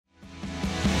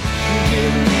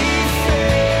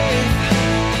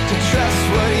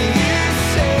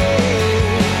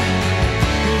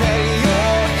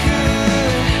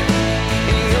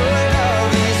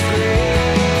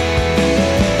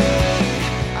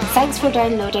Thanks for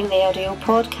downloading the audio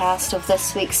podcast of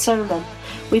this week's sermon.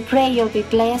 We pray you'll be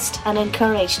blessed and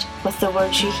encouraged with the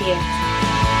words you hear.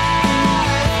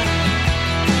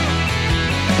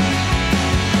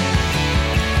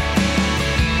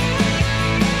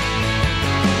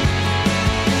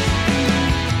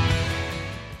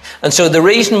 And so the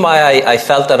reason why I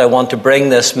felt that I want to bring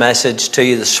this message to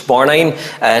you this morning,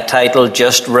 titled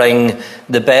Just Ring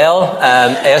the Bell.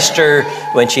 Esther,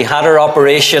 when she had her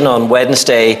operation on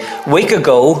Wednesday a week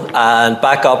ago, and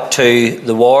back up to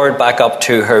the ward, back up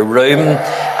to her room,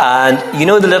 and you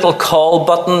know the little call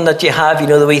button that you have, you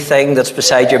know the wee thing that's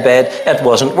beside your bed, it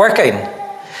wasn't working.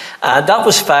 And that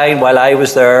was fine while I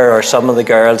was there, or some of the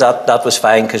girls, that was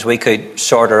fine because we could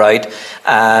sort her out.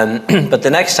 But the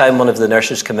next time one of the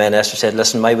nurses came in, Esther said,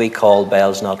 listen, my wee call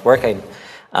bell's not working.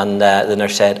 And the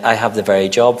nurse said, I have the very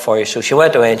job for you. So she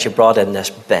went away and she brought in this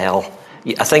bell.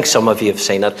 I think some of you have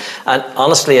seen it. And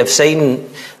honestly, I've seen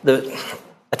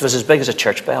it was as big as a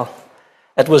church bell.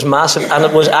 It was massive. And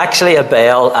it was actually a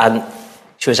bell. And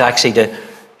she was actually to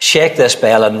shake this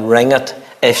bell and ring it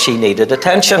if she needed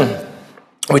attention.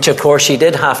 Which, of course, she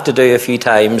did have to do a few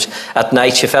times at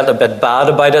night. She felt a bit bad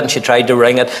about it and she tried to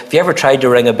ring it. Have you ever tried to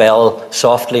ring a bell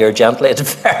softly or gently?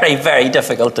 It's very, very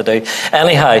difficult to do.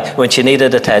 Anyhow, when she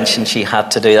needed attention, she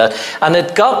had to do that. And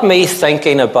it got me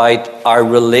thinking about our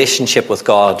relationship with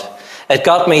God. It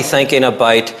got me thinking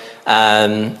about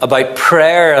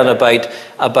prayer and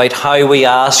about how we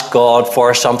ask God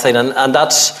for something. And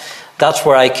that's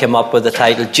where I came up with the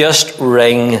title, Just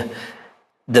Ring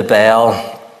the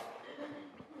Bell.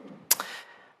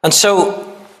 And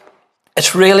so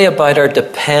it's really about our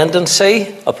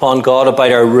dependency upon God,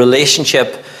 about our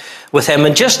relationship with Him.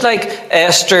 And just like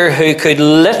Esther, who could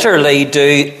literally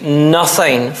do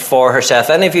nothing for herself.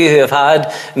 Any of you who have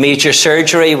had major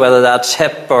surgery, whether that's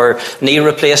hip or knee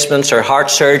replacements or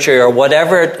heart surgery or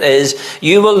whatever it is,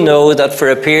 you will know that for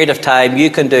a period of time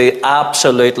you can do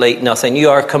absolutely nothing.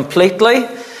 You are completely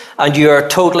and you are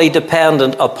totally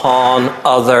dependent upon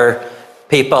other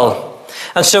people.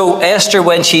 And so Esther,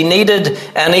 when she needed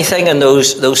anything in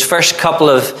those first couple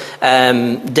of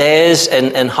days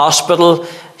in hospital,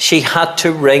 she had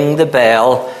to ring the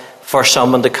bell for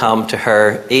someone to come to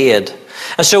her aid.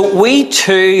 And so we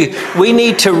too, we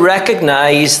need to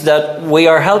recognize that we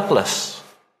are helpless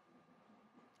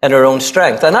in our own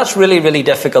strength. And that's really, really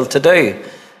difficult to do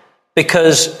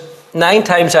because 9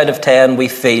 times out of 10 we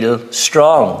feel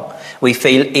strong. We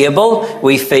feel able,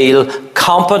 we feel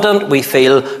competent, we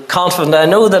feel confident. I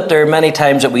know that there are many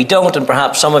times that we don't, and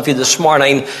perhaps some of you this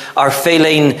morning are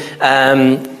feeling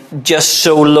just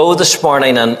so low this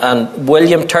morning, and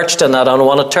William touched on that, and I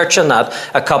want to touch on that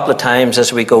a couple of times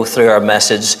as we go through our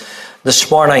message this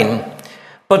morning.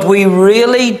 But we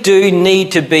really do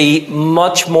need to be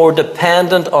much more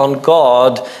dependent on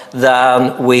God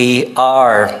than we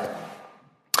are.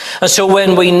 And so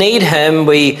when we need Him,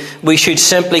 we should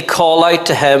simply call out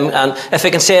to Him. And if I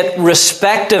can say it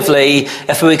respectively,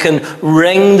 if we can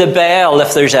ring the bell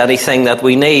if there's anything that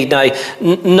we need. Now,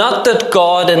 not that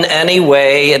God in any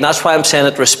way, and that's why I'm saying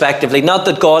it respectively, not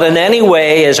that God in any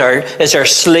way is our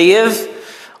slave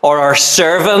or our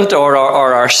servant or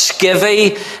our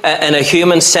skivvy in a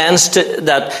human sense,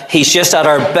 that He's just at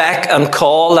our beck and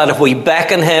call, that if we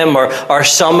beckon Him or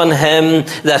summon Him,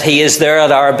 that He is there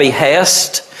at our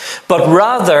behest. But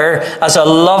rather as a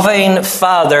loving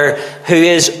Father who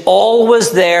is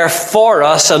always there for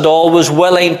us and always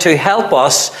willing to help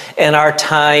us in our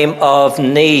time of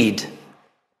need.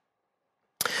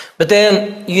 But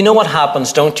then you know what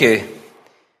happens, don't you?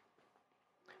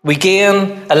 We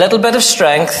gain a little bit of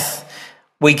strength,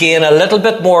 we gain a little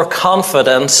bit more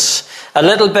confidence, a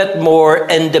little bit more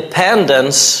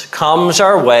independence comes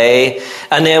our way,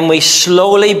 and then we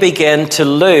slowly begin to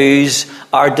lose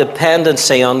our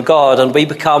dependency on God, and we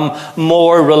become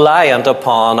more reliant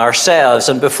upon ourselves.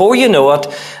 And before you know it,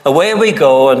 away we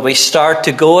go, and we start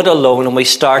to go it alone, and we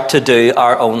start to do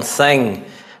our own thing.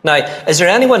 Now, is there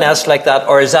anyone else like that,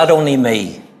 or is that only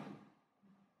me?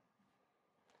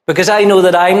 Because I know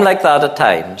that I'm like that at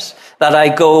times, that I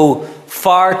go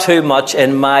far too much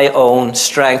in my own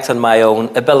strength and my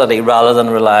own ability rather than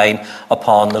relying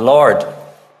upon the Lord.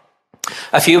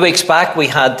 A few weeks back, we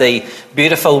had the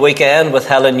beautiful weekend with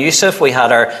Helen Yusuf. We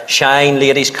had our Shine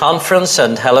Ladies Conference,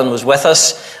 and Helen was with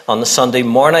us on the Sunday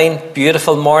morning.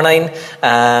 Beautiful morning,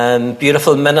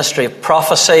 beautiful ministry of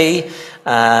prophecy,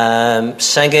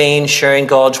 singing, sharing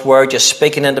God's word, just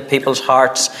speaking into people's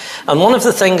hearts. And one of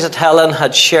the things that Helen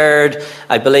had shared,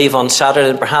 I believe on Saturday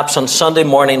and perhaps on Sunday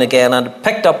morning again, and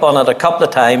picked up on it a couple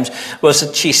of times, was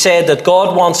that she said that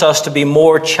God wants us to be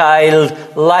more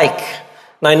childlike.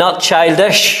 Now, not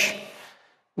childish,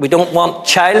 We don't want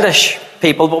childish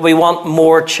people, but we want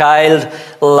more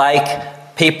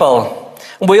childlike people.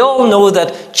 We all know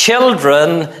that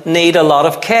children need a lot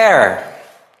of care.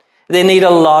 They need a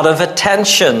lot of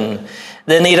attention.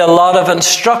 They need a lot of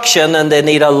instruction, and they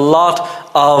need a lot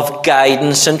of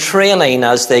guidance and training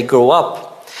as they grow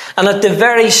up. And at the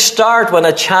very start, when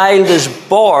a child is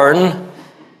born,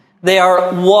 they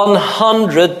are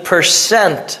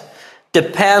 100%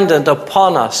 dependent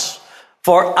upon us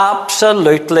for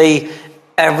absolutely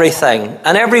everything.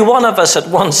 And every one of us at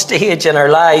one stage in our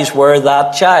lives were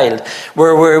that child,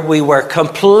 where we were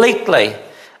completely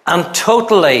and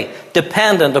totally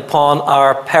dependent upon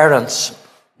our parents.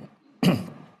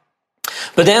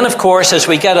 But then, of course, as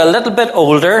we get a little bit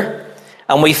older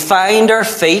and we find our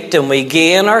feet and we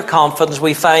gain our confidence,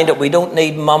 we find that we don't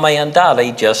need mummy and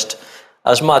daddy just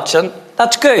as much. And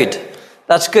that's good.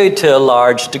 That's good to a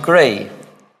large degree.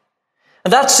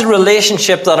 And that's the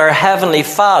relationship that our Heavenly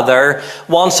Father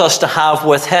wants us to have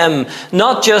with Him,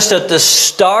 not just at the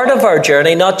start of our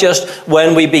journey, not just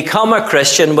when we become a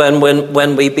Christian,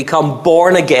 when we become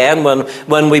born again,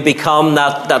 when we become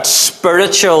that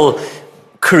spiritual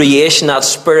creation, that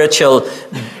spiritual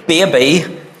baby,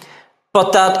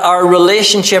 but that our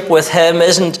relationship with Him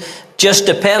isn't just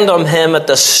depend on Him at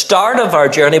the start of our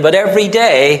journey, but every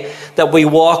day that we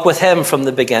walk with Him from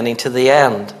the beginning to the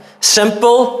end.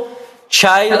 Simple,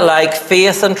 childlike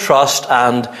faith and trust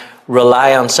and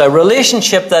reliance. A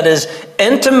relationship that is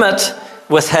intimate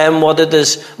with Him, one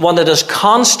that is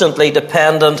constantly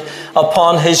dependent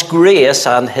upon His grace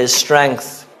and His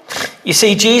strength. You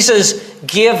see, Jesus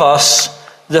gave us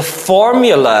the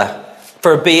formula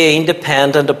for being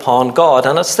dependent upon God,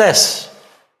 and it's this.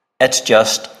 It's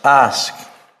just ask.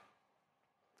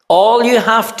 All you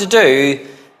have to do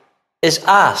is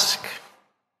ask.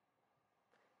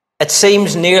 It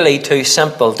seems nearly too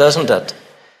simple, doesn't it?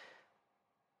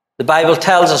 The Bible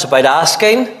tells us about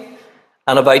asking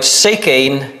and about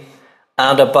seeking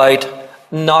and about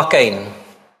knocking.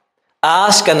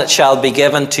 Ask and it shall be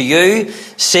given to you.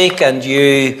 Seek and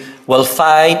you will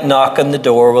find. Knock and the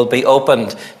door will be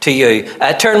opened to you.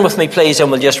 Turn with me, please,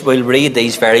 and we'll read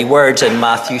these very words in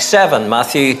Matthew 7.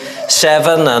 Matthew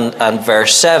 7 and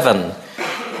verse 7.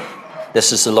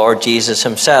 This is the Lord Jesus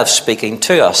Himself speaking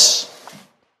to us.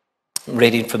 I'm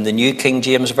reading from the New King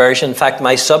James Version. In fact,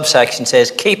 my subsection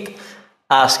says, keep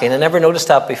asking. I never noticed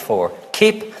that before.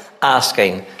 Keep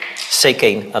asking,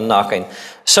 seeking and knocking.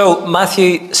 So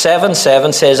Matthew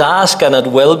 7:7 says, ask and it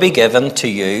will be given to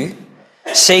you.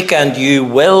 Seek and you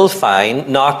will find.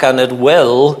 Knock and it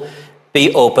will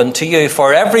be open to you.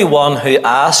 For everyone who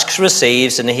asks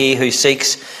receives, and he who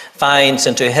seeks finds,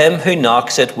 and to him who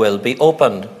knocks it will be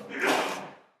opened.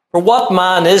 For what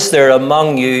man is there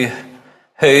among you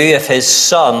who, if his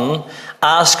son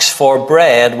asks for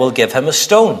bread, will give him a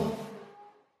stone?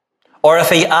 Or if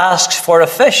he asks for a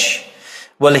fish,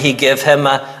 will he give him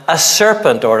a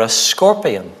serpent or a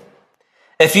scorpion?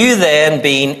 If you then,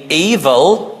 being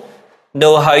evil,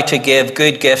 know how to give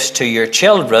good gifts to your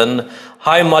children,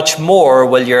 how much more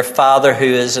will your Father who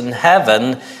is in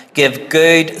heaven give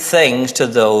good things to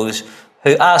those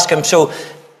who ask Him? So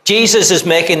Jesus is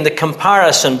making the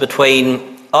comparison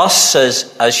between us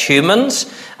as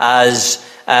humans, as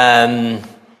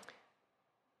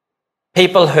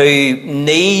people who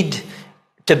need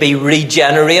to be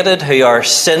regenerated, who are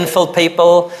sinful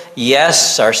people.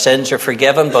 Yes, our sins are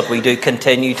forgiven, but we do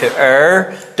continue to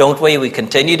err, don't we? We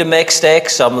continue to make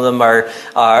mistakes. Some of them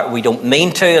are we don't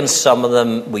mean to, and some of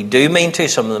them we do mean to.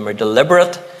 Some of them are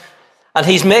deliberate. And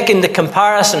He's making the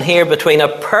comparison here between a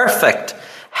perfect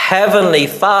heavenly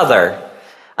Father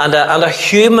and a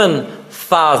human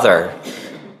Father.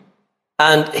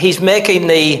 And He's making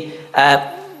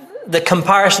the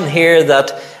comparison here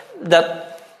that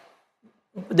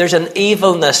there's an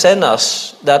evilness in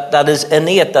us that is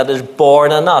innate, that is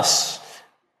born in us.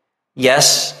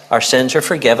 Yes, our sins are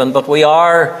forgiven, but we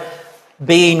are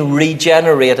being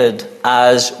regenerated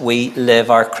as we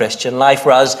live our Christian life.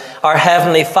 Whereas our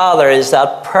Heavenly Father is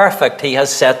that perfect. He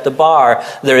has set the bar.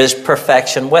 There is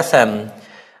perfection with Him.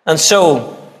 And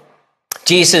so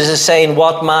Jesus is saying,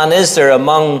 what man is there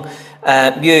among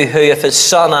you who, if his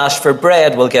son asks for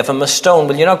bread, will give him a stone?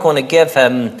 Well, you're not going to give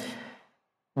him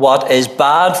what is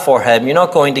bad for him. You're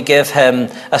not going to give him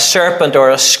a serpent or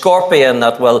a scorpion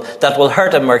that will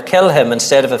hurt him or kill him,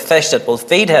 instead of a fish that will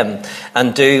feed him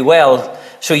and do well.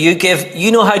 So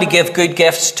you know how to give good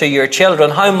gifts to your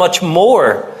children. How much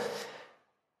more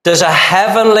does a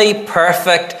heavenly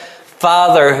perfect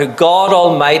Father, who God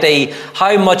Almighty,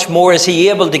 how much more is He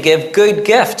able to give good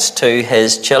gifts to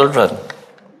His children?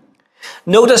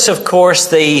 Notice, of course,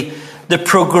 the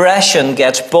progression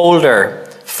gets bolder.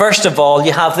 First of all,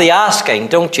 you have the asking,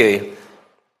 don't you?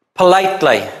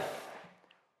 Politely,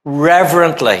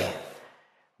 reverently,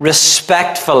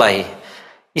 respectfully.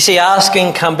 You see,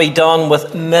 asking can be done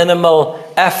with minimal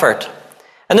effort.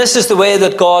 And this is the way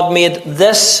that God made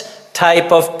this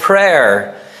type of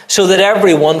prayer, so that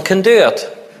everyone can do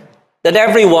it. That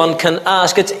everyone can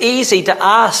ask. It's easy to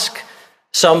ask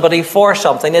somebody for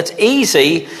something. It's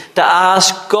easy to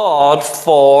ask God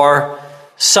for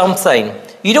something.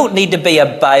 You don't need to be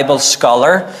a Bible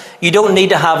scholar. You don't need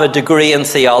to have a degree in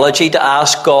theology to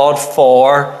ask God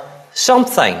for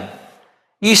something.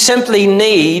 You simply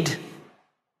need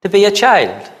to be a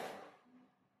child.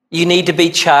 You need to be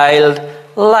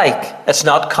childlike. It's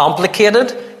not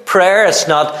complicated prayer. It's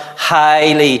not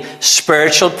highly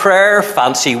spiritual prayer,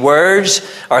 fancy words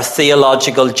or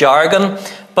theological jargon,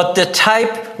 but the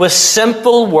type with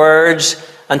simple words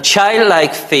and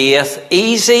childlike faith,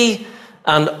 easy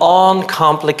and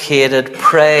uncomplicated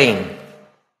praying.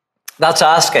 That's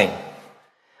asking.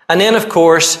 And then, of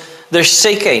course, there's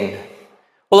seeking.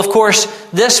 Well, of course,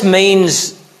 this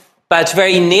means by its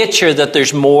very nature that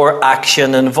there's more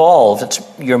action involved.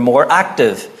 You're more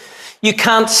active. You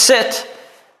can't sit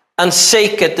and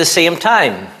seek at the same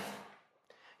time.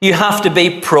 You have to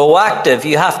be proactive.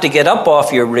 You have to get up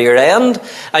off your rear end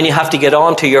and you have to get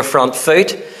onto your front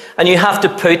foot and you have to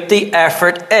put the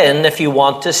effort in if you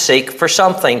want to seek for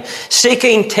something.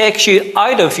 Seeking takes you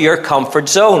out of your comfort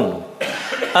zone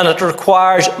and it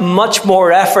requires much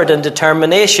more effort and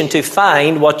determination to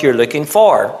find what you're looking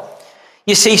for.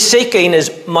 You see, seeking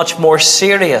is much more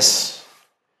serious.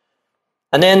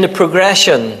 And then the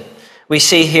progression we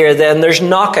see here, then there's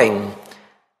knocking.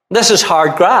 This is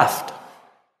hard graft.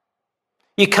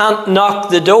 You can't knock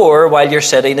the door while you're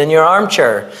sitting in your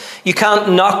armchair. You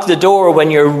can't knock the door when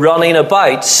you're running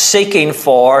about seeking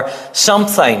for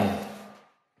something.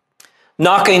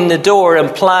 Knocking the door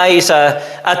implies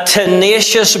a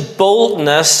tenacious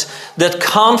boldness that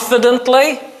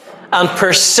confidently and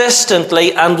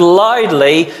persistently and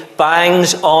loudly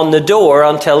bangs on the door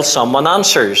until someone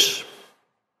answers.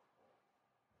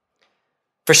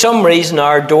 For some reason,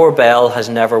 our doorbell has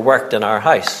never worked in our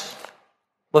house.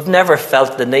 We've never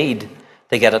felt the need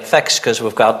to get it fixed because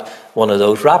we've got one of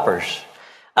those wrappers.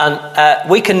 And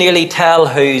we can nearly tell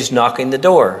who's knocking the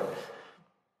door.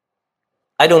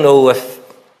 I don't know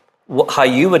how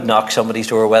you would knock somebody's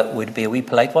door. Would it be a wee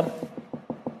polite one?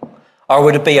 Or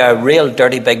would it be a real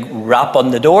dirty big rap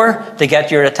on the door to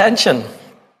get your attention?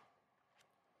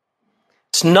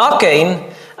 It's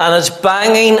knocking and it's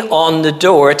banging on the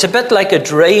door. It's a bit like a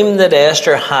dream that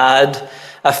Esther had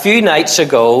a few nights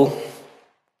ago.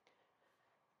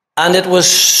 And it was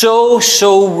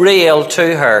so real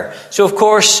to her. So, of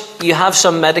course, you have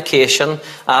some medication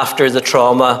after the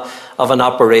trauma of an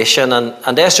operation.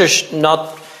 And Esther's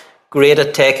not great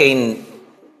at taking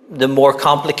the more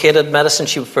complicated medicine.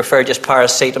 She would prefer just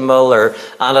paracetamol or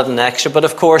Anadin Extra. But,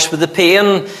 of course, with the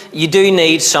pain, you do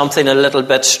need something a little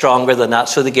bit stronger than that.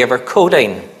 So they gave her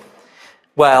codeine.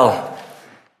 Well,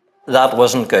 that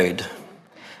wasn't good.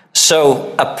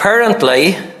 So,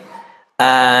 apparently,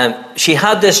 she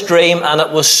had this dream and it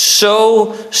was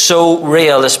so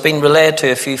real. It's been relayed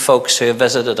to a few folks who have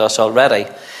visited us already.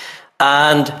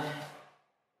 And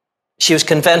she was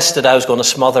convinced that I was going to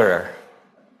smother her.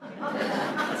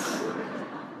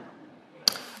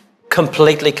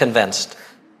 Completely convinced.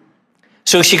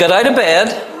 So she got out of bed.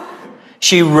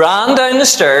 She ran down the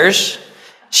stairs.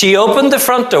 She opened the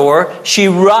front door. She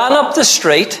ran up the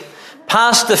street.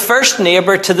 Past the first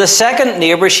neighbour to the second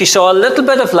neighbour, she saw a little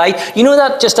bit of light. You know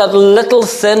that little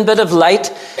thin bit of light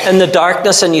in the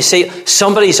darkness and you see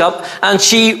somebody's up. And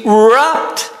she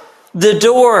rapped the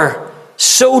door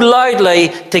so loudly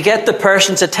to get the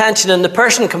person's attention. And the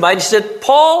person came out and she said,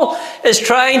 "Paul is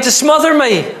trying to smother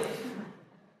me."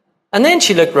 And then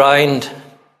she looked round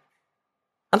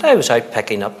and I was out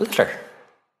picking up litter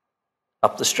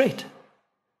up the street.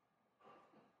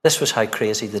 This was how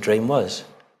crazy the dream was.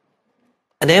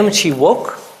 And then when she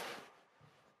woke,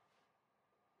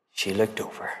 she looked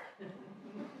over.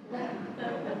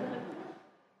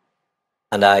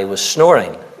 And I was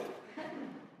snoring.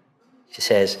 She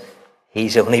says,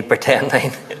 "He's only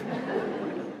pretending."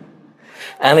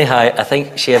 Anyhow, I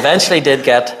think she eventually did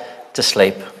get to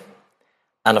sleep.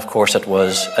 And of course it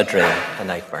was a dream, a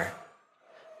nightmare.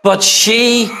 But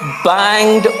she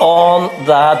banged on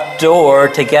that door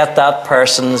to get that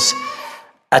person's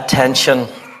attention.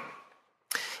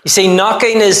 You see,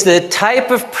 knocking is the type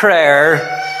of prayer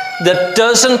that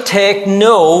doesn't take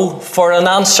no for an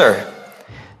answer.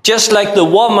 Just like the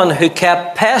woman who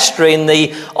kept pestering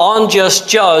the unjust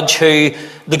judge who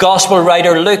the gospel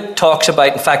writer Luke talks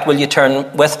about. In fact, will you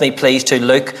turn with me, please, to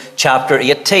Luke chapter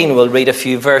 18. We'll read a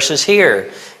few verses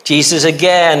here. Jesus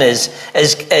again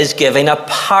is giving a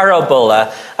parable,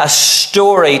 a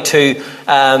story to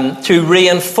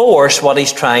reinforce what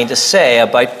he's trying to say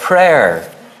about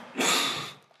prayer.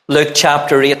 Luke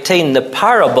chapter 18, the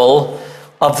parable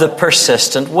of the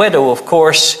persistent widow. Of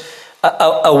course,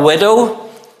 a widow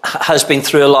has been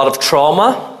through a lot of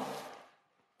trauma.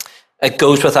 It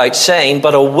goes without saying,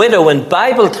 but a widow in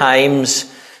Bible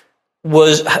times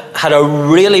had a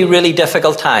really, really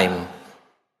difficult time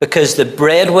because the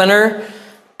breadwinner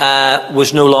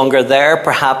was no longer there.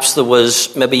 Perhaps there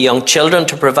was maybe young children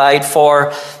to provide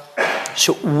for.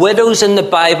 So widows in the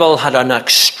Bible had an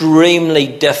extremely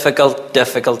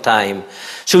difficult time.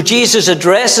 So Jesus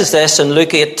addresses this in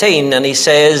Luke 18, and he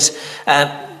says,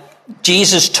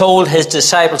 Jesus told his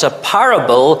disciples a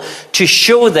parable to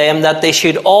show them that they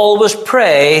should always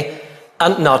pray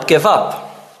and not give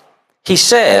up. He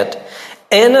said,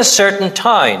 in a certain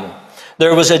town,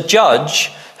 there was a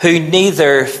judge who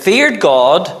neither feared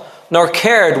God nor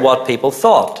cared what people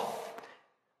thought.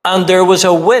 And there was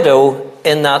a widow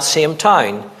in that same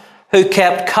town who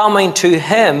kept coming to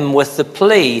him with the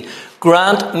plea,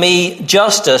 grant me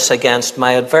justice against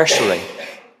my adversary.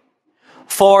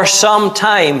 For some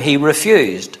time he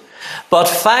refused, but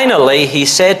finally he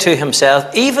said to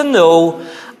himself, even though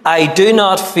I do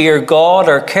not fear God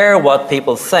or care what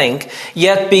people think,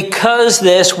 yet because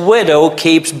this widow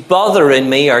keeps bothering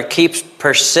me or keeps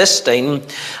persisting,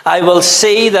 I will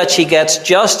see that she gets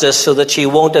justice so that she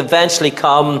won't eventually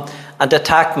come and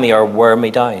attack me or wear me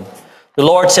down. The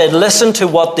Lord said, listen to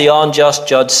what the unjust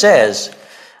judge says.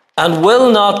 And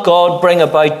will not God bring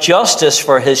about justice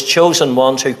for his chosen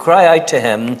ones who cry out to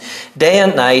him day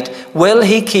and night? Will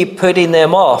he keep putting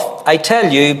them off? I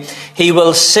tell you, he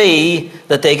will see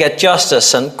that they get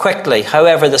justice, and quickly,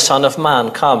 however the Son of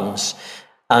Man comes.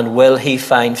 And will he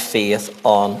find faith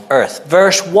on earth?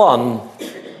 Verse 1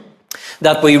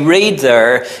 that we read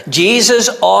there, Jesus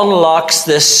unlocks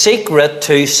the secret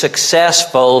to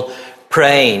successful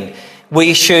praying.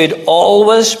 We should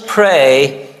always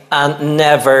pray and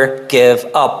never give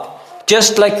up.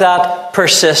 Just like that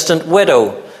persistent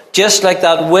widow. Just like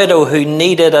that widow who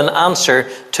needed an answer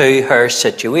to her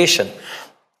situation.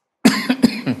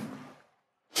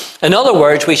 In other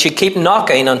words, we should keep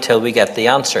knocking until we get the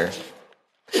answer.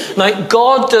 Now,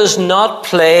 God does not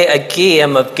play a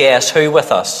game of guess who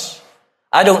with us.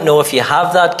 I don't know if you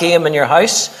have that game in your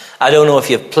house. I don't know if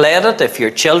you've played it, if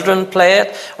your children play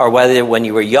it, or whether when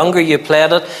you were younger you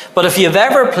played it. But if you've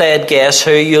ever played Guess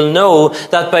Who, you'll know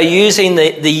that by using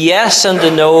the yes and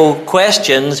the no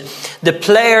questions, the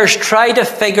players try to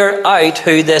figure out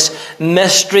who this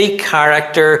mystery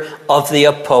character of the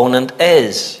opponent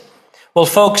is. Well,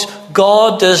 folks,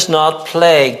 God does not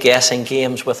play guessing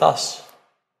games with us.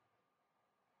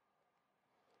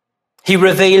 He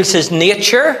reveals his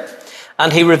nature,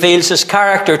 and he reveals his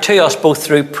character to us both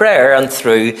through prayer and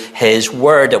through his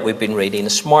word that we've been reading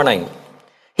this morning.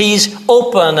 He's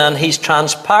open and he's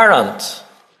transparent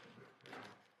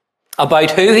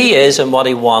about who he is and what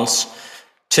he wants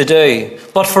to do.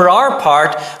 But for our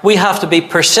part, we have to be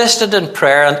persistent in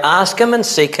prayer and ask him and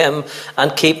seek him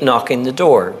and keep knocking the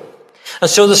door. And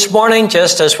so this morning,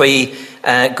 just as we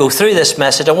go through this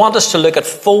message, I want us to look at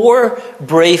 4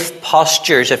 brief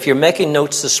postures. If you're making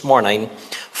notes this morning,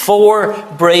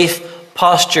 4 brief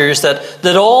postures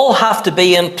that all have to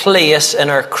be in place in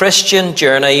our Christian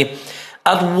journey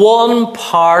at one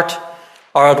part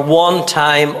or at one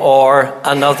time or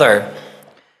another.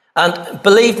 And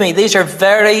believe me, these are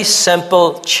very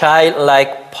simple,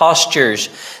 childlike postures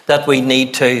that we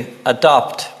need to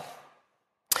adopt.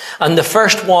 And the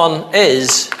first one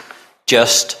is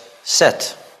just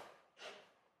sit.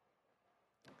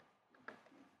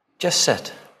 Just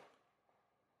sit.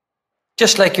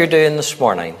 Just like you're doing this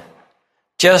morning.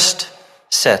 Just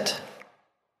sit.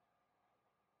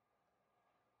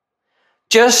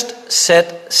 Just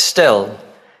sit still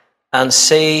and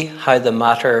see how the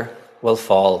matter will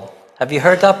fall. Have you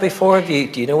heard that before? Do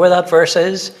you know where that verse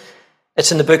is?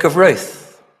 It's in the book of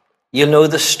Ruth. You'll know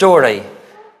the story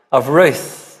of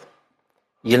Ruth.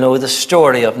 You know the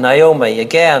story of Naomi.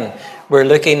 Again, we're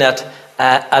looking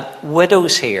at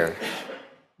widows here.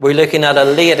 We're looking at a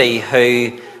lady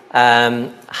who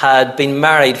had been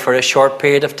married for a short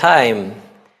period of time,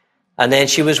 and then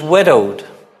she was widowed.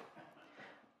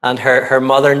 And her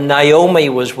mother Naomi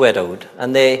was widowed,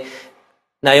 and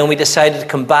Naomi decided to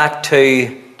come back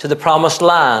to the promised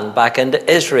land, back into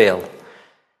Israel.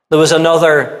 There was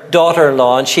another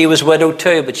daughter-in-law, and she was widowed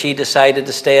too, but she decided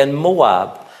to stay in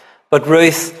Moab. But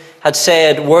Ruth had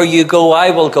said, where you go,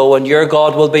 I will go, and your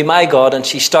God will be my God. And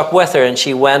she stuck with her, and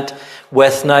she went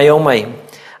with Naomi.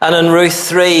 And in Ruth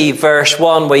 3, verse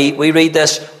 1, we read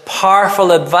this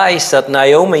powerful advice that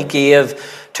Naomi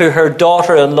gave to her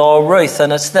daughter-in-law Ruth,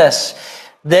 and it's this.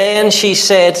 Then she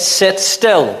said, sit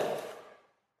still,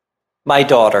 my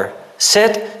daughter.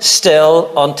 Sit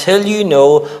still until you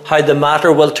know how the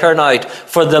matter will turn out.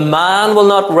 For the man will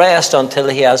not rest until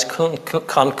he has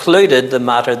concluded the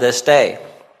matter this day.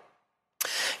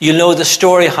 You know the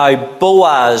story how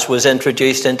Boaz was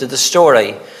introduced into the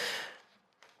story.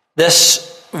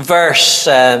 This verse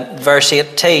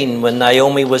 18, when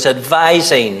Naomi was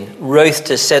advising Ruth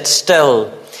to sit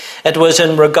still, it was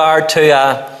in regard to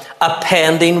a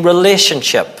pending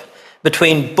relationship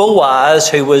between Boaz,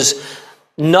 who was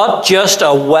not just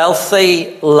a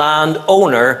wealthy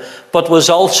landowner, but was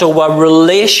also a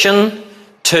relation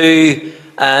to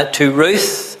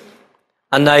Ruth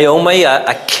and Naomi,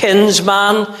 a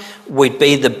kinsman would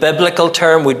be the biblical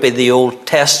term, would be the Old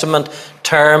Testament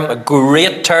term, a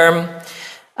great term.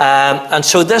 And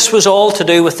so this was all to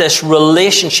do with this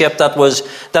relationship that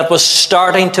was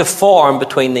starting to form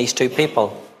between these two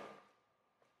people.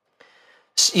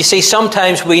 You see,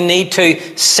 sometimes we need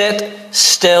to sit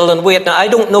still and wait. Now, I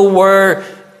don't know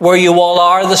where you all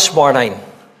are this morning.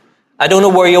 I don't know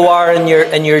where you are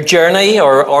in your journey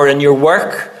or in your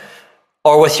work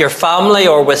or with your family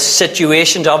or with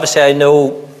situations. Obviously, I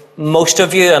know most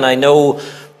of you, and I know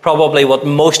probably what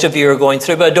most of you are going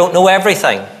through, but I don't know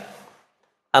everything.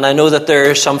 And I know that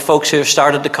there are some folks who have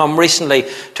started to come recently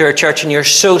to our church, and you're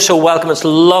so welcome. It's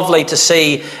lovely to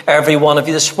see every one of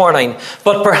you this morning.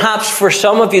 But perhaps for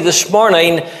some of you this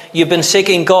morning, you've been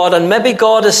seeking God, and maybe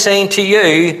God is saying to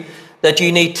you that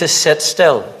you need to sit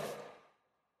still,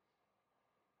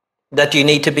 that you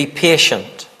need to be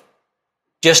patient.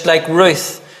 Just like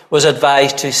Ruth was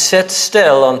advised to sit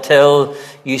still until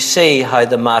you see how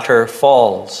the matter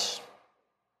falls.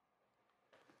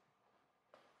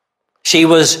 She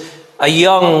was a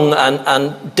young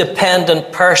and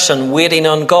dependent person waiting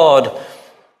on God,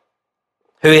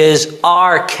 who is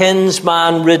our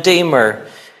kinsman redeemer.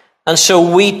 And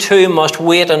so we too must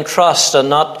wait and trust, and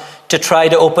not to try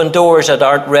to open doors that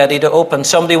aren't ready to open.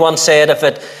 Somebody once said, if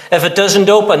it doesn't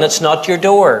open, it's not your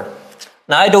door.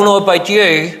 Now, I don't know about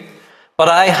you, but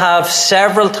I have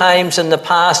several times in the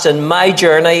past in my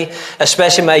journey,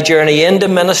 especially my journey into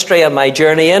ministry and my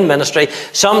journey in ministry,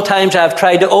 sometimes I've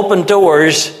tried to open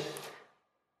doors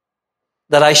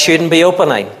that I shouldn't be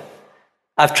opening.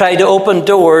 I've tried to open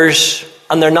doors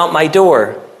and they're not my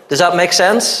door. Does that make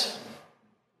sense?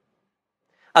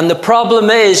 And the problem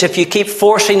is, if you keep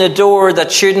forcing a door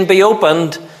that shouldn't be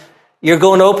opened, you're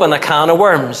going to open a can of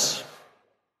worms.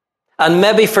 And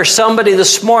maybe for somebody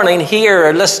this morning here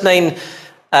or listening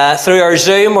through our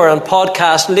Zoom or on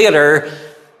podcast later,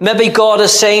 maybe God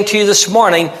is saying to you this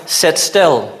morning, sit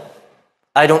still.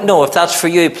 I don't know. If that's for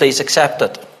you, please accept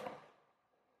it.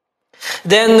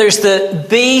 Then there's the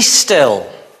be still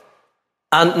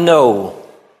and know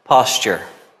posture.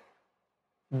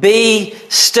 Be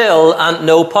still and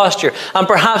know posture. And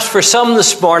perhaps for some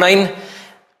this morning,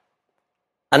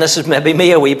 and this is maybe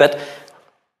me a wee bit,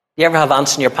 you ever have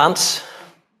ants in your pants?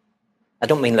 I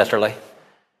don't mean literally.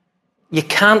 You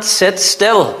can't sit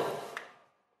still.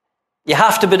 You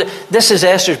have to be. This is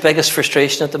Esther's biggest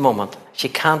frustration at the moment. She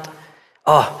can't.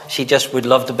 She just would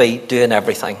love to be doing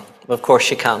everything. But of course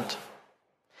she can't.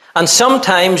 And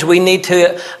sometimes we need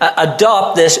to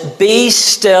adopt this be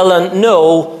still and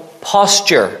know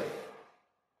posture.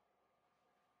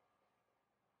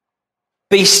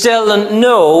 Be still and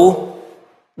know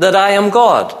that I am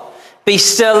God. Be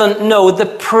still and know the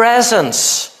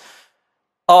presence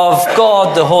of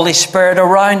God, the Holy Spirit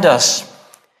around us.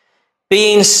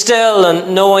 Being still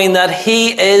and knowing that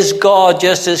He is God,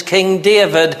 just as King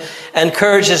David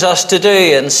encourages us to do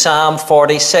in Psalm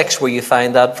 46, where you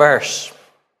find that verse.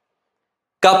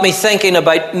 Got me thinking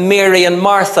about Mary and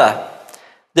Martha,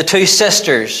 the two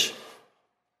sisters,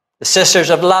 the sisters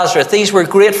of Lazarus. These were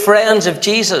great friends of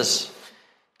Jesus.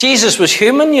 Jesus was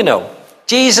human, you know.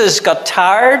 Jesus got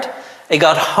tired. He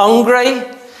got hungry,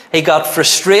 he got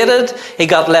frustrated, he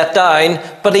got let down,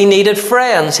 but he needed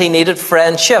friends, he needed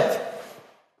friendship.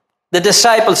 The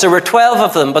disciples, there were 12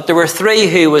 of them, but there were 3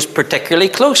 who he was particularly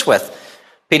close with.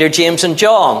 Peter, James, and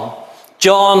John.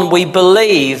 John, we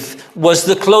believe, was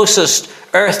the closest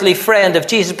earthly friend of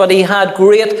Jesus, but he had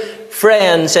great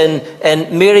friends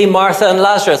in Mary, Martha, and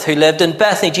Lazarus, who lived in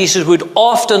Bethany. Jesus would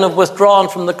often have withdrawn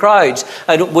from the crowds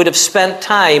and would have spent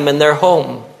time in their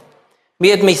home.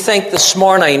 Made me think this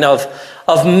morning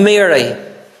of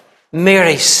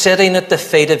Mary sitting at the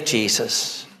feet of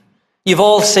Jesus. You've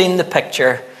all seen the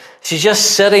picture. She's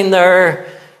just sitting there,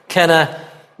 kind of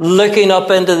looking up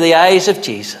into the eyes of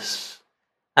Jesus.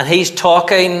 And he's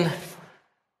talking,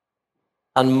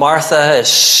 and Martha is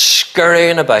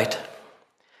scurrying about.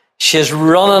 She's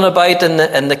running about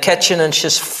in the kitchen, and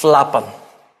she's flapping.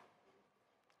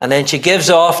 And then she gives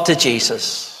off to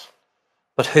Jesus.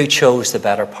 But who chose the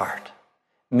better part?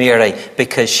 Mary,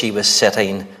 because she was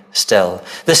sitting still.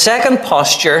 The second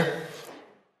posture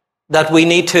that we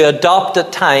need to adopt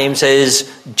at times is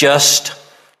just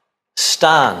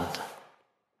stand.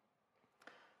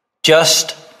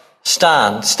 Just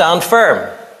stand. Stand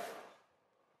firm.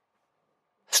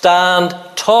 Stand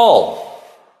tall.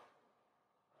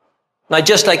 Now,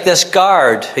 just like this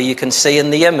guard who you can see in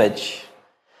the image,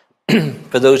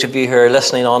 for those of you who are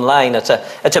listening online, it's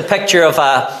a picture of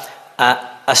a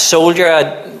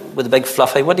soldier with a big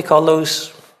fluffy, what do you call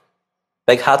those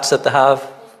big hats that they have?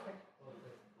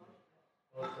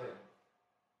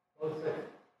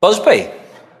 Busby.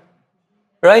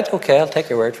 Right, okay, I'll take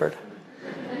your word for it.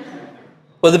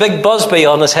 With a big busby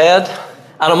on his head,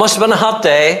 and it must have been a hot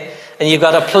day, and you've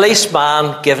got a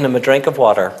policeman giving him a drink of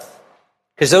water.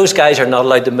 Because those guys are not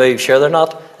allowed to move. Sure they're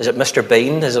not. Is it Mr.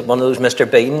 Bean? Is it one of those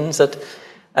Mr. Beans that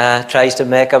tries to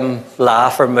make him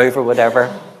laugh or move or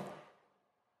whatever?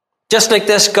 Just like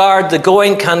this guard, the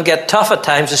going can get tough at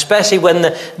times, especially when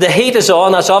the heat is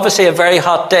on. That's obviously a very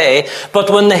hot day. But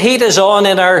when the heat is on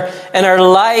in our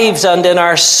lives and in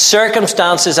our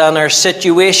circumstances and our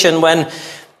situation, when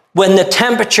the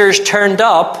temperature's turned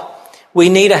up, we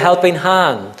need a helping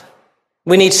hand.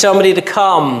 We need somebody to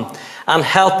come and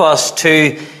help us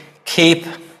to keep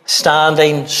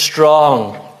standing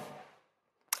strong.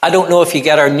 I don't know if you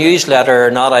get our newsletter or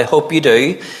not. I hope you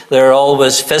do. There are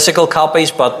always physical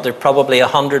copies, but there are probably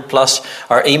 100 plus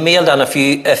are emailed. And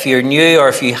if you're new or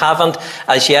if you haven't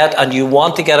as yet and you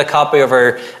want to get a copy of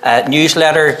our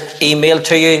newsletter emailed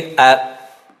to you,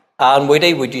 Anne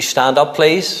Woody, would you stand up,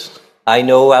 please? I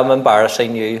know I'm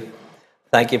embarrassing you.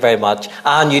 Thank you very much.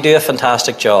 Anne, you do a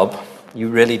fantastic job. You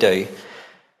really do.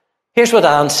 Here's what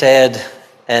Anne said,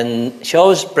 and she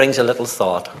always brings a little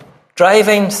thought.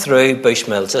 Driving through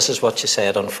Bushmills, this is what she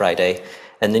said on Friday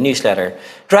in the newsletter.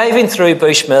 Driving through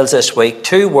Bushmills this week,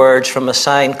 2 words from a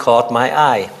sign caught my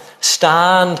eye.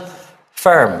 Stand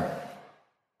firm.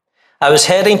 I was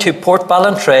heading to Port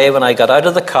Ballantrae when I got out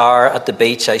of the car at the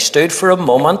beach. I stood for a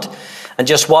moment and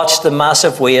just watched the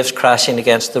massive waves crashing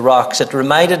against the rocks. It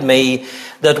reminded me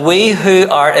that we who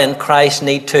are in Christ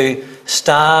need to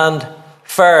stand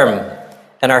firm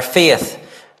in our faith.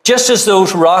 Just as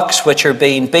those rocks which are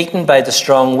being beaten by the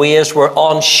strong waves were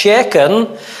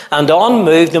unshaken and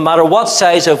unmoved, no matter what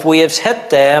size of waves hit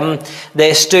them,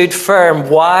 they stood firm.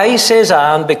 Why, says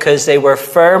Anne? Because they were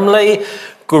firmly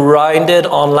grounded,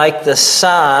 unlike the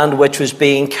sand which was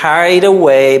being carried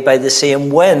away by the same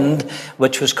wind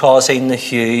which was causing the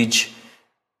huge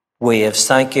waves.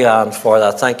 Thank you, Anne, for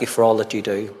that. Thank you for all that you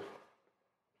do.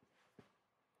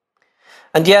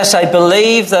 And yes, I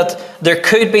believe that there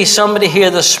could be somebody here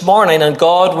this morning and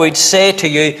God would say to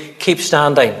you, keep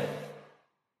standing.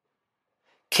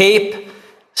 Keep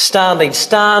standing.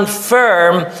 Stand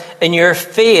firm in your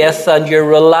faith and your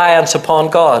reliance upon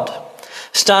God.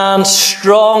 Stand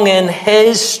strong in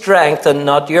His strength and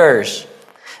not yours.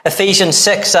 Ephesians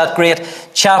 6, that great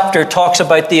chapter, talks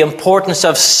about the importance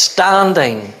of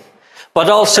standing, but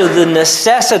also the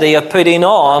necessity of putting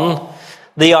on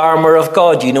the armour of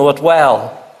God. You know it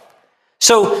well.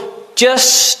 So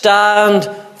just stand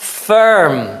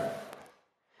firm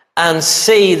and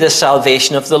see the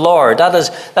salvation of the Lord.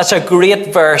 That's a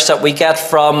great verse that we get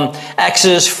from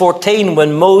Exodus 14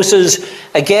 when Moses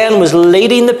again was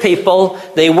leading the people.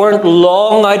 They weren't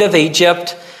long out of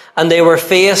Egypt and they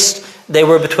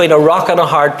were between a rock and a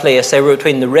hard place. They were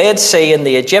between the Red Sea and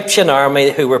the Egyptian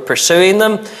army who were pursuing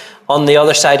them on the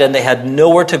other side, and they had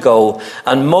nowhere to go.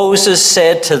 And Moses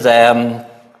said to them,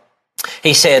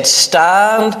 he said,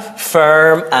 stand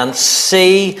firm and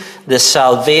see the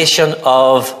salvation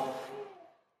of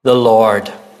the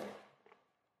Lord.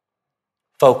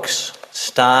 Folks,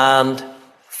 stand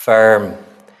firm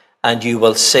and you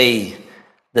will see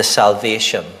the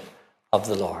salvation of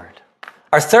the Lord.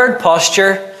 Our third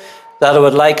posture that I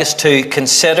would like us to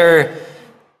consider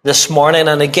this morning,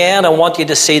 and again I want you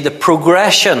to see the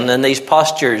progression in these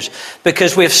postures,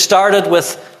 because we've started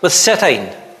with sitting,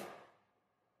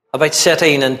 about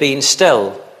sitting and being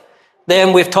still.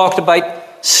 Then we've talked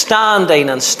about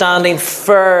standing and standing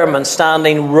firm and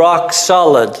standing rock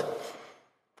solid.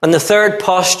 And the third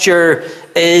posture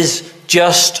is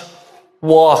just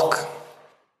walk.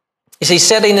 You see,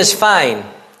 sitting is fine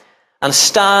and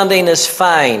standing is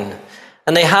fine.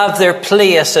 And they have their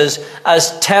place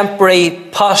as temporary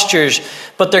postures.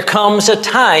 But there comes a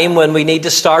time when we need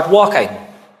to start walking.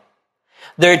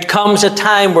 There comes a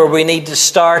time where we need to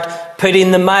start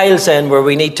putting the miles in, where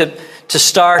we need to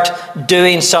start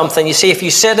doing something. You see, if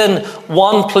you sit in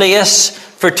one place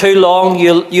for too long,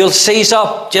 you'll seize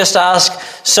up. Just ask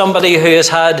somebody who has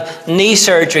had knee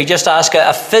surgery. Just ask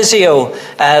a physio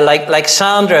like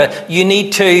Sandra. You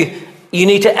need to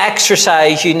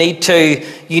exercise. You need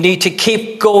to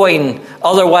keep going.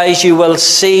 Otherwise, you will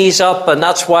seize up, and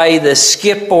that's why the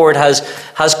skateboard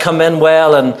has come in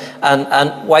well,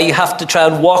 and why you have to try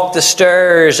and walk the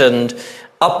stairs and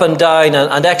up and down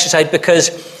and exercise,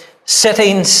 because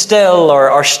sitting still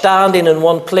or standing in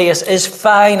one place is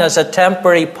fine as a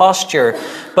temporary posture,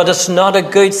 but it's not a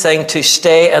good thing to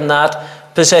stay in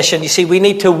that position. You see, we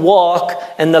need to walk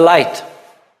in the light.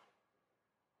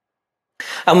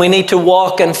 And we need to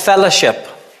walk in fellowship.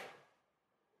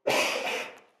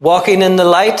 Walking in the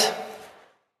light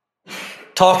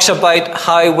talks about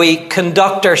how we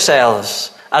conduct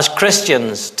ourselves as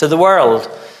Christians to the world.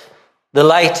 The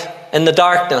light in the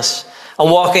darkness.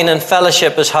 And walking in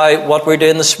fellowship is what we're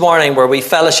doing this morning, where we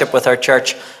fellowship with our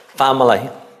church family.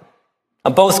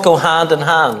 And both go hand in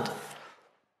hand.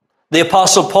 The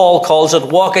Apostle Paul calls it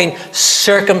walking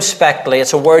circumspectly.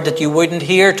 It's a word that you wouldn't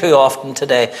hear too often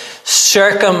today.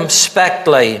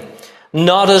 Circumspectly.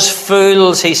 Not as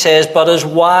fools, he says, but as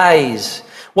wise.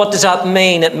 What does that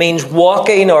mean? It means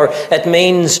walking, or it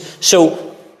means,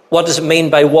 so what does it mean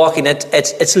by walking?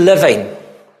 It's living.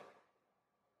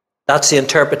 That's the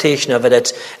interpretation of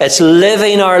it. It's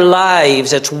living our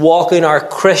lives. It's walking our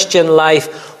Christian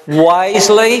life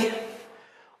wisely,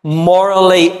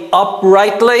 morally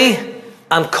uprightly,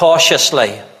 and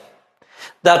cautiously.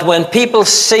 That when people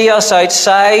see us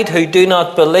outside who do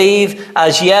not believe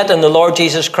as yet in the Lord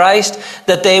Jesus Christ,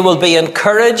 that they will be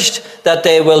encouraged, that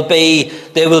they will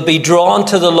be drawn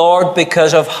to the Lord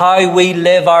because of how we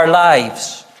live our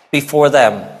lives before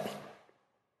them.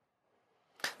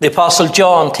 The Apostle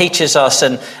John teaches us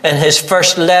in his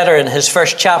first letter, in his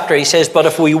first chapter, he says, but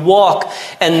if we walk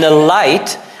in the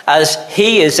light as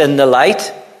he is in the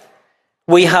light,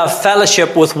 we have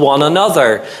fellowship with one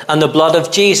another, and the blood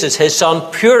of Jesus, his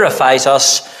Son, purifies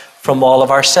us from all of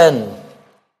our sin.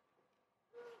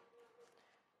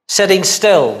 Sitting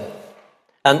still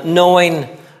and knowing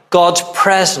God's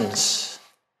presence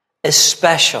is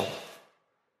special.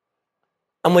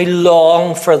 And we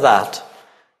long for that.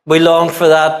 We long for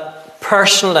that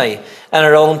personally in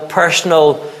our own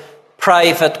personal,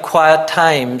 private, quiet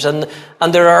times. And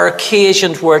there are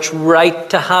occasions where it's right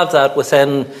to have that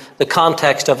within the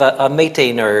context of a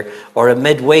meeting or a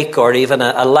midweek or even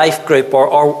a life group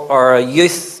or a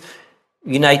youth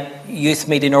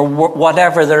meeting or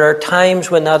whatever. There are times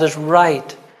when that is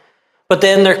right. But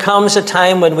then there comes a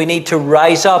time when we need to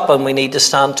rise up and we need to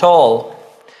stand tall.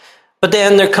 But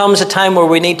then there comes a time where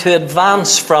we need to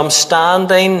advance from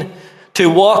standing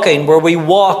to walking, where we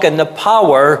walk in the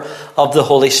power of the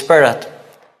Holy Spirit,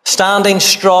 standing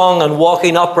strong and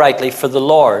walking uprightly for the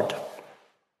Lord.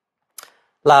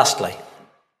 Lastly,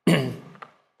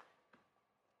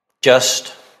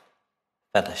 just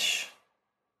finish.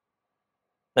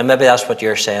 And maybe that's what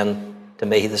you're saying to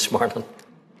me this morning.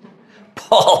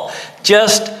 Paul,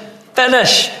 just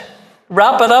finish.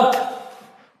 Wrap it up.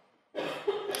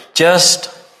 Just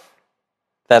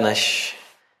finish.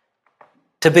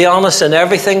 To be honest, in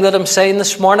everything that I'm saying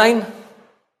this morning,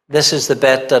 this is the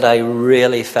bit that I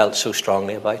really felt so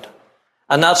strongly about.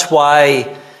 And that's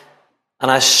why, and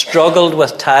I struggled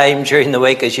with time during the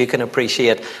week, as you can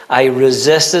appreciate. I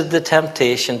resisted the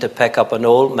temptation to pick up an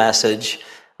old message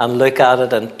and look at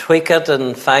it and tweak it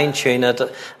and fine-tune it.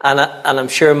 And I'm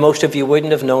sure most of you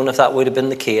wouldn't have known if that would have been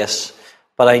the case.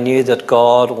 But I knew that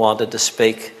God wanted to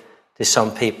speak to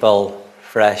some people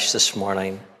fresh this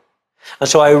morning. And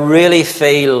so I really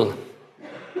feel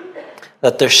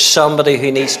that there's somebody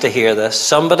who needs to hear this.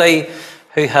 Somebody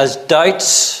who has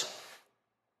doubts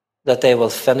that they will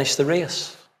finish the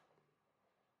race.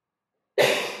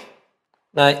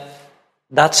 Now,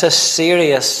 that's a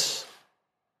serious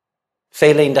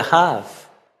feeling to have.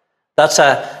 That's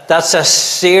a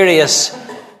serious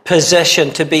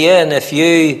position to be in if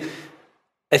you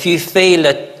feel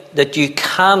that you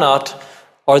cannot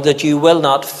or that you will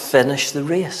not finish the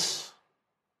race.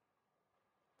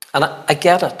 And I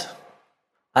get it.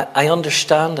 I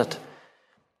understand it.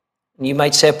 And you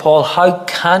might say, Paul, how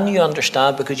can you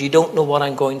understand? Because you don't know what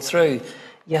I'm going through.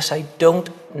 Yes, I don't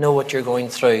know what you're going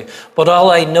through. But all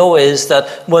I know is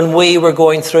that when we were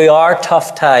going through our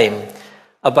tough time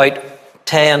about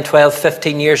 10, 12,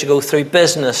 15 years ago through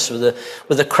business with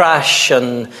the crash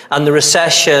and the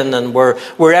recession, and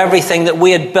where everything that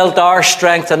we had built our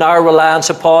strength and our reliance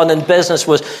upon in business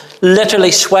was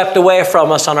literally swept away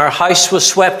from us, and our house was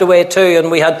swept away too,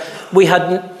 and we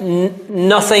had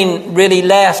nothing really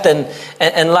left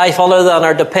in life other than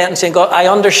our dependency on God. I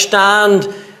understand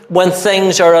when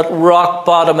things are at rock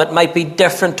bottom, it might be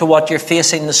different to what you're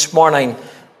facing this morning.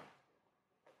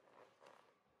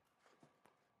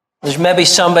 There's maybe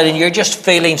somebody and you're just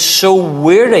feeling so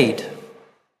wearied.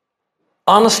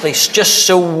 Honestly, just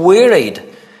so wearied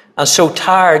and so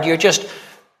tired.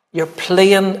 You're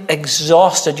plain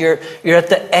exhausted. You're at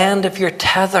the end of your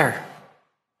tether.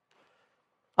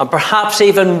 And perhaps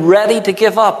even ready to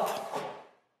give up.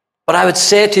 But I would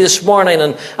say to you this morning,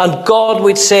 and God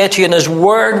would say to you, and His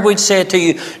Word would say to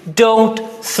you, don't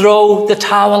throw the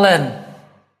towel in.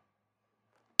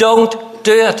 Don't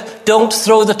do it. Don't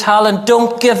throw the towel in.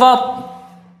 Don't give up.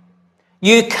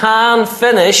 You can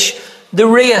finish the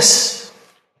race.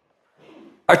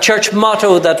 Our church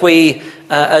motto that we,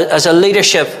 as a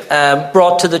leadership,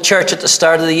 brought to the church at the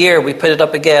start of the year, we put it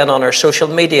up again on our social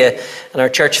media and our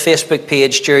church Facebook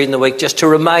page during the week, just to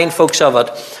remind folks of it.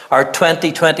 Our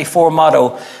 2024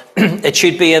 motto, it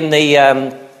should be in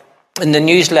the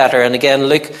newsletter, and again,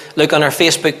 look on our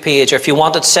Facebook page, or if you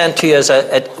want it sent to you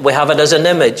we have it as an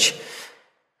image.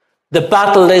 The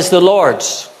battle is the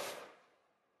Lord's.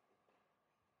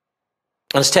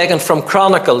 And it's taken from 2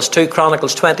 Chronicles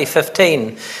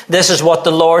 20:15. This is what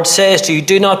the Lord says to you.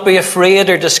 Do not be afraid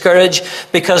or discouraged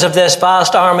because of this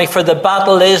vast army, for the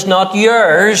battle is not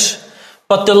yours,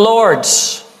 but the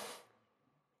Lord's.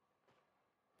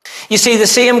 You see, the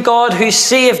same God who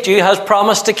saved you has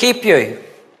promised to keep you.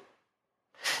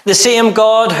 The same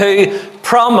God who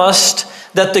promised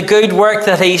that the good work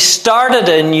that He started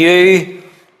in you,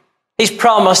 He's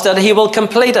promised that He will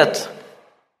complete it.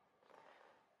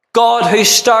 God who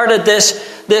started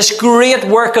this great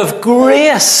work of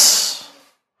grace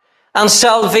and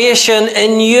salvation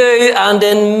in you and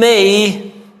in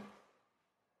me,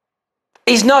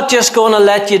 He's not just going to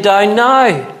let you down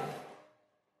now.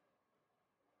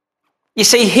 You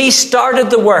see, He started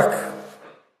the work.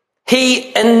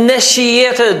 He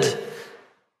initiated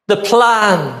the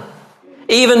plan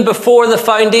even before the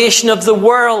foundation of the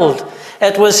world.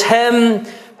 It was Him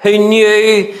who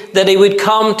knew that He would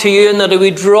come to you and that He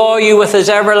would draw you with His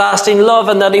everlasting love,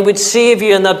 and that He would save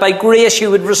you, and that by grace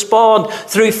you would respond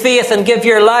through faith and give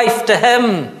your life to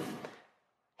Him.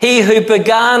 He who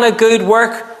began a good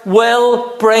work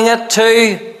will bring it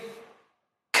to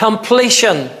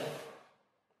completion.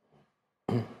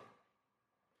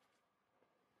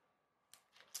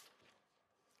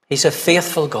 He's a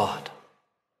faithful God.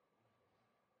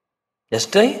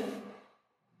 Isn't He?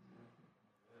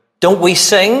 Don't we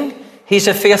sing, He's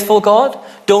a faithful God?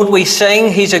 Don't we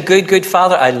sing, He's a good, good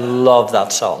Father? I love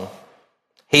that song.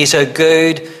 He's a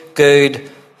good, good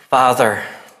Father.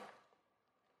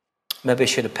 Maybe I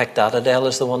should have picked that Adele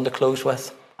as the one to close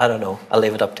with. I don't know. I'll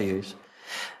leave it up to you.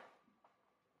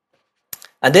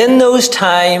 And in those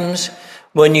times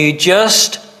when you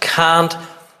just can't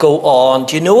go on,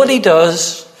 do you know what He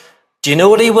does? Do you know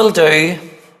what He will do?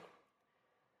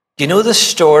 Do you know the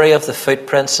story of the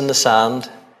footprints in the sand?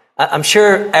 I'm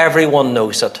sure everyone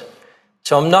knows it.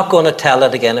 So I'm not going to tell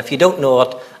it again. If you don't know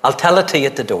it, I'll tell it to you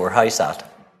at the door. How's that?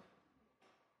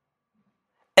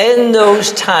 In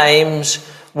those times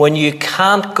when you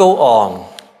can't go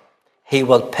on, He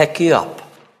will pick you up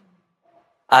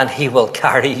and He will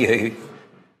carry you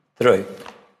through.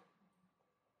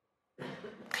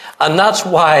 And that's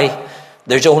why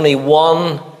there's only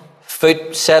one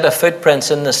set of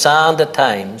footprints in the sand at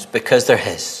times, because they're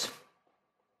His.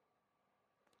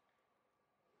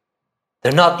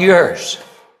 They're not yours.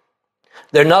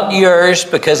 They're not yours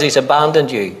because He's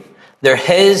abandoned you. They're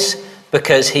His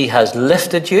because He has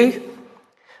lifted you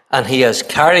and He has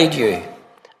carried you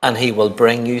and He will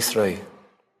bring you through.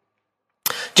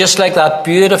 Just like that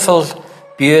beautiful,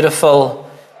 beautiful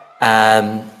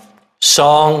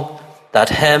song, that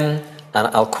hymn, and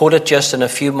I'll quote it just in a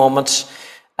few moments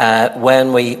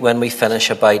when we finish,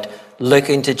 about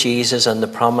looking to Jesus and the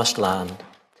promised land.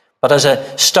 But as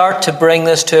I start to bring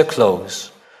this to a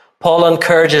close, Paul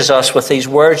encourages us with these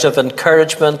words of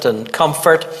encouragement and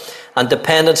comfort and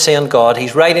dependency on God.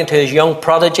 He's writing to his young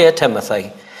protege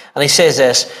Timothy, and he says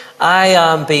this: I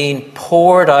am being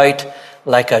poured out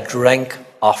like a drink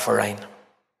offering.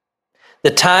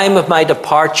 The time of my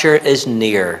departure is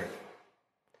near.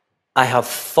 I have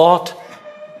fought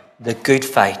the good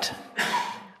fight.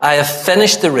 I have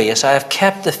finished the race. I have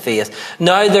kept the faith.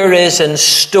 Now there is in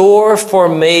store for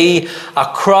me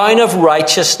a crown of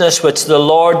righteousness, which the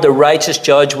Lord, the righteous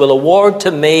judge, will award to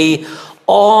me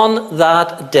on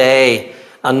that day.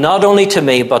 And not only to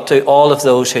me, but to all of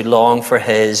those who long for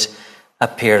his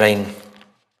appearing.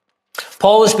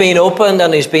 Paul is being open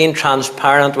and he's being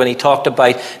transparent when he talked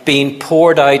about being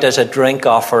poured out as a drink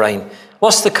offering.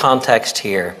 What's the context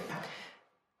here?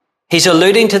 He's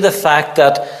alluding to the fact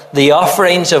that the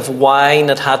offerings of wine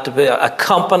that had to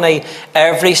accompany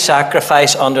every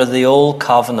sacrifice under the old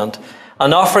covenant.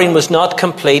 An offering was not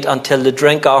complete until the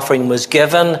drink offering was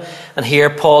given. And here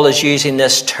Paul is using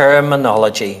this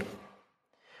terminology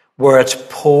where it's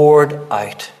poured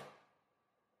out.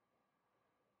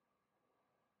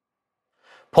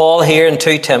 Paul here in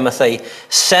 2 Timothy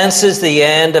senses the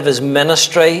end of his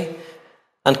ministry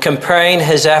and comparing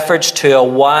his efforts to a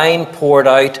wine poured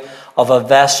out of a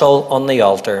vessel on the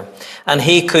altar. And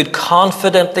he could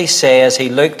confidently say, as he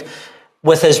looked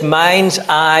with his mind's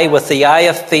eye, with the eye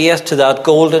of faith to that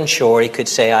golden shore, he could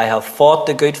say, I have fought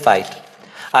the good fight.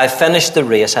 I have finished the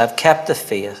race. I have kept the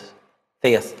faith.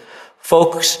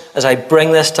 Folks, as I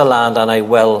bring this to land, and I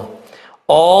will,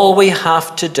 all we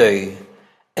have to do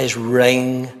is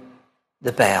ring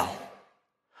the bell.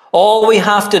 All we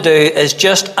have to do is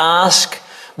just ask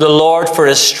the Lord for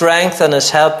his strength and his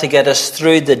help to get us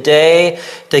through the day,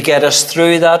 to get us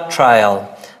through that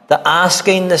trial. The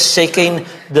asking, the seeking,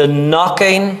 the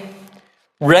knocking,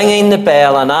 ringing the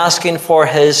bell and asking for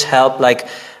his help like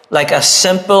a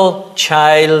simple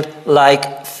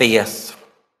childlike faith.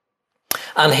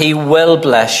 And he will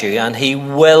bless you and he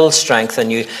will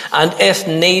strengthen you. And if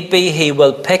need be, he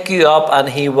will pick you up and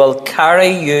he will carry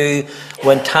you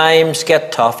when times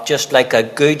get tough, just like a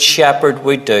good shepherd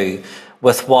would do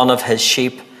with one of his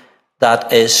sheep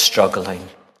that is struggling.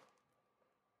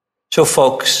 So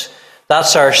folks,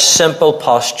 that's our simple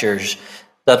postures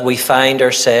that we find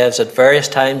ourselves at various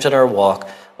times in our walk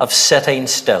of sitting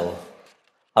still,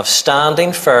 of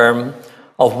standing firm,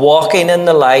 of walking in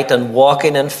the light and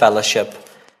walking in fellowship.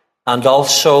 And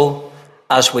also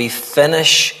as we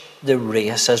finish the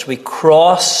race, as we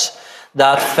cross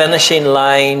that finishing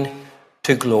line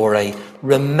to glory,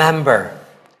 remember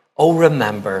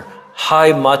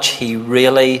how much he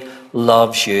really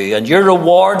loves you. And your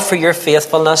reward for your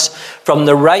faithfulness from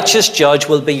the righteous judge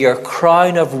will be your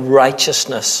crown of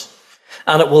righteousness.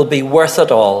 And it will be worth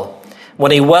it all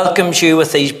when he welcomes you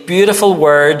with these beautiful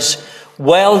words,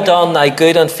 well done, thy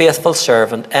good and faithful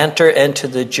servant. Enter into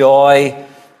the joy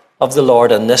of the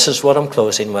Lord. And this is what I'm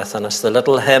closing with. And it's the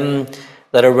little hymn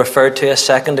that I referred to a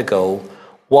second ago.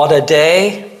 What a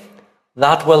day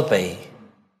that will be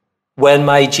when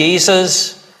my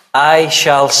Jesus I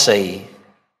shall see,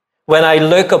 when I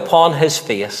look upon his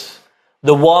face,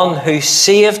 the one who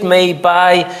saved me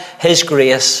by his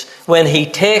grace, when he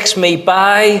takes me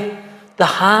by the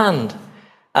hand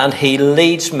and he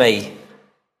leads me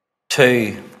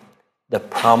to the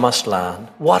promised land.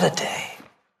 What a day.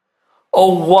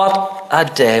 Oh, what a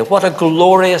day. What a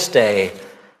glorious day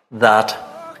that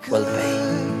will be.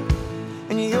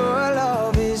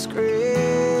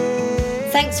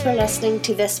 Thanks for listening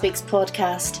to this week's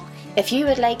podcast. If you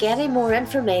would like any more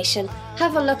information,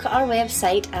 have a look at our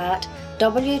website at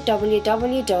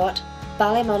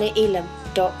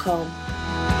www.ballymonnyelam.com.